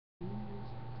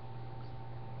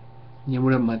Yeah,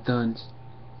 what up, my thuns?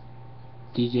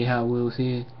 DJ Hot Wheels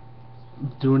here,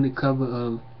 doing the cover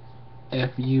of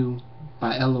FU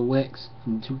by LOX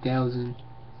from 2000.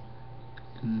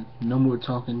 And no more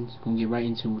talking, just gonna get right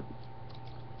into it.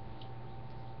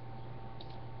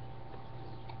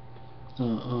 Uh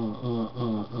uh uh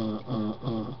uh uh uh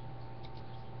uh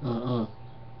uh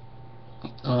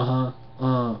uh uh uh huh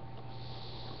uh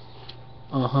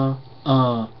uh huh uh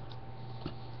huh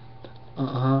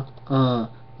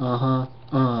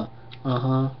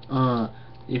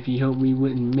if you hope we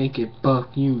wouldn't make it,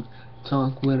 buck you.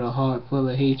 Talk with a heart full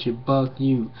of hatred, buck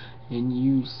you. And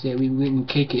you said we wouldn't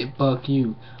kick it, buck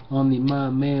you. Only my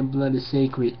man blood is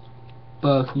sacred,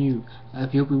 buck you. I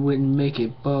hope we wouldn't make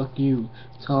it, buck you.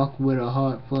 Talk with a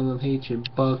heart full of hatred,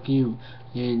 buck you.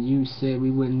 And you said we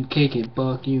wouldn't kick it,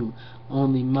 buck you.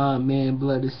 Only my man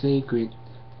blood is sacred,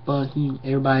 buck you.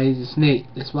 Everybody's a snake,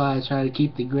 that's why I try to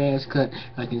keep the grass cut.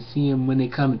 I can see them when they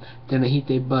coming, then I heat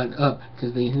their butt up,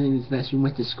 cause they niggas that you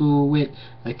went to school with.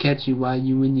 I catch you while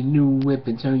you in your new whip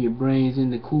and turn your brains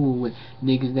into cool with.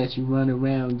 Niggas that you run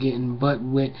around getting butt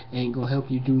wet ain't gonna help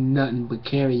you do nothing but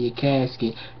carry your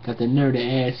casket. Got the nerve to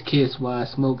ass kiss while I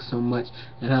smoke so much,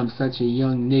 and I'm such a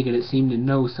young nigga that seem to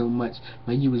know so much.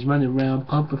 While you was running around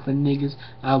pumping for niggas,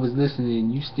 I was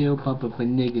listening, you still pumping for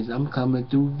niggas. I'm coming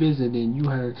through visiting, you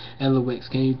heard LOX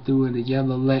came through in the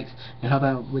yellow Lex. And how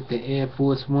about with the Air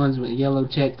Force Ones with yellow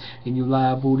checks, and you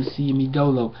liable to see me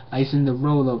dolo, ice in the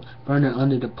Rolo, burner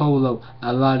under the polo.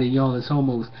 A lot of y'all is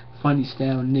homos, funny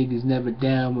style niggas never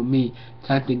down with me.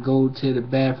 Time to go to the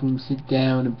bathroom, sit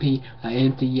down and pee. I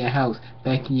enter your house,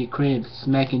 back in your crib,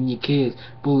 smacking your kids,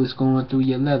 bullets going through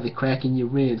your leather, cracking your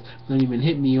ribs. Don't even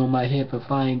hit me on my hip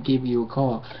if I ain't give you a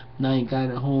call. Now I ain't got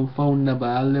a home phone number,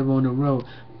 I live on the road.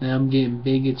 Now I'm getting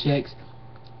bigger checks,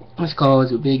 let's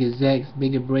cars with bigger zacks,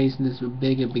 bigger bracelets with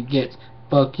bigger baguettes.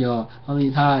 Fuck y'all, all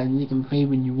these hot and niggas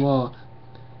favoring you all.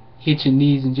 Hit your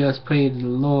knees and just pray to the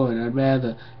Lord. I'd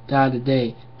rather die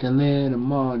today than live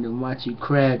tomorrow than watch you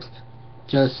crabs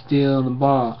just steal in the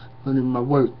bar. Put in my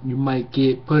work, you might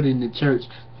get put in the church.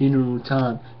 Funeral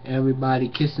time, everybody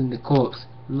kissing the corpse.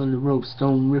 On the ropes,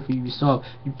 don't riffle you soft.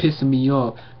 You pissing me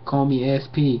off. Call me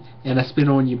SP, and I spit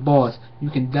on your boss. You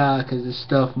can die, cause this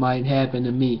stuff might happen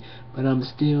to me, but I'm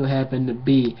still happen to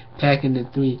be packing the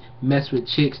 3. Mess with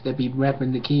chicks that be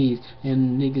rapping the keys,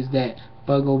 and niggas that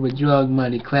bug over drug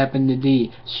money, clapping the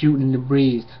D, shooting the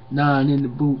breeze. 9 in the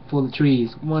boot full of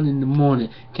trees. 1 in the morning,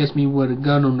 catch me with a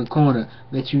gun on the corner.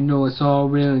 Let you know it's all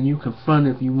real and you confront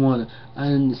if you wanna. I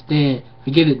understand.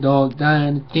 Forget it, dog. Die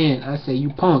in the tent. I say, you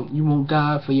punk. You won't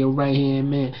die for your right hand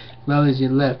man, well as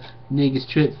your left. Niggas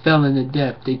trip, fell in the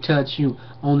death. They touch you.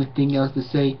 Only thing else to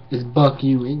say is buck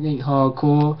you. It ain't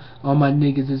hardcore. All my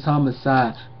niggas is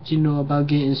homicide. What you know about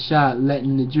getting shot,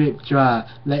 letting the drip dry,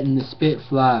 letting the spit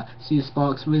fly, see the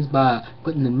sparks whiz by,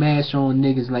 putting the mash on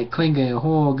niggas like Klinger and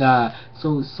Horror Guy.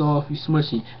 So soft you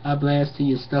smushy, I blast till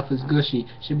your stuff is gushy.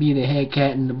 Should be the head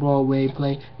cat in the Broadway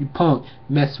play. You punk,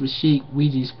 mess with chic,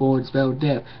 Ouija board spell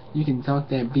death. You can talk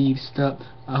that beef stuff.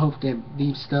 I hope that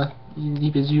beef stuff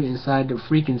deep as you inside the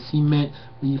freaking cement,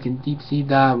 where you can deep sea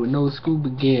dive with no scuba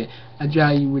gear. I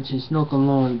dry you with your snorkel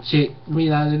on, chick.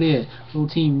 Read out of there. Whole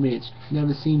team rich.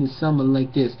 Never seen a summer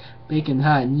like this. Baking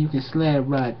hot and you can slab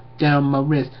ride down my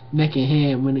wrist, neck and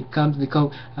hand. When it comes to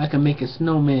coke, I can make a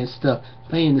snowman stuff,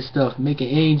 playing the stuff, make an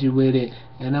angel with it.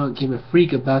 And I don't give a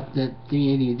freak about that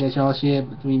 380 that y'all share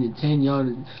between the 10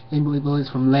 yard bullets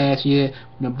from last year.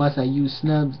 When I bust, I use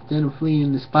snubs, then I flee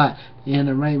in the spot. And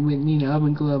I right with me in the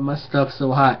oven glove, my stuff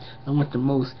so hot. I want the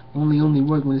most, only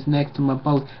work when it's next to my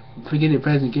post. Forget it,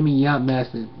 present, give me Yacht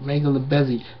Master, regular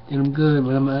Bezzy. Then I'm good,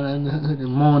 but I'm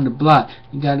more on the block.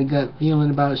 You got a gut feeling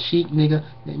about chic, nigga?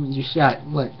 That means you shot.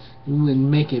 What? You wouldn't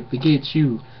make it, forget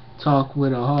you. Talk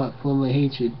with a heart full of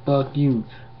hatred, buck you.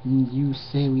 You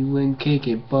say we wouldn't kick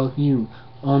it, buck you.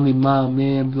 Only my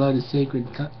man, blood is sacred,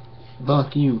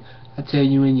 buck you. I tell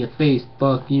you in your face,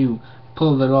 buck you.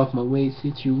 Pull it off my waist,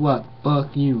 hit you up,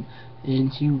 buck you.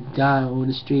 And you die on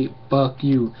the street, buck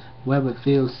you. Whoever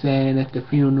feels sad at the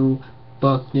funeral,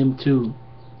 buck them too.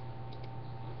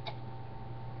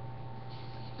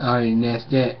 Alright, and that's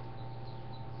that.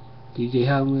 DJ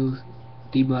Hot Wheels,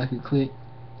 D-Block and Click,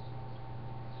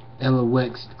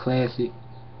 LOX Classic.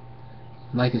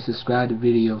 Like and subscribe to the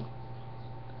video.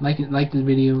 Like the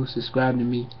video, subscribe to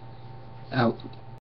me. Out.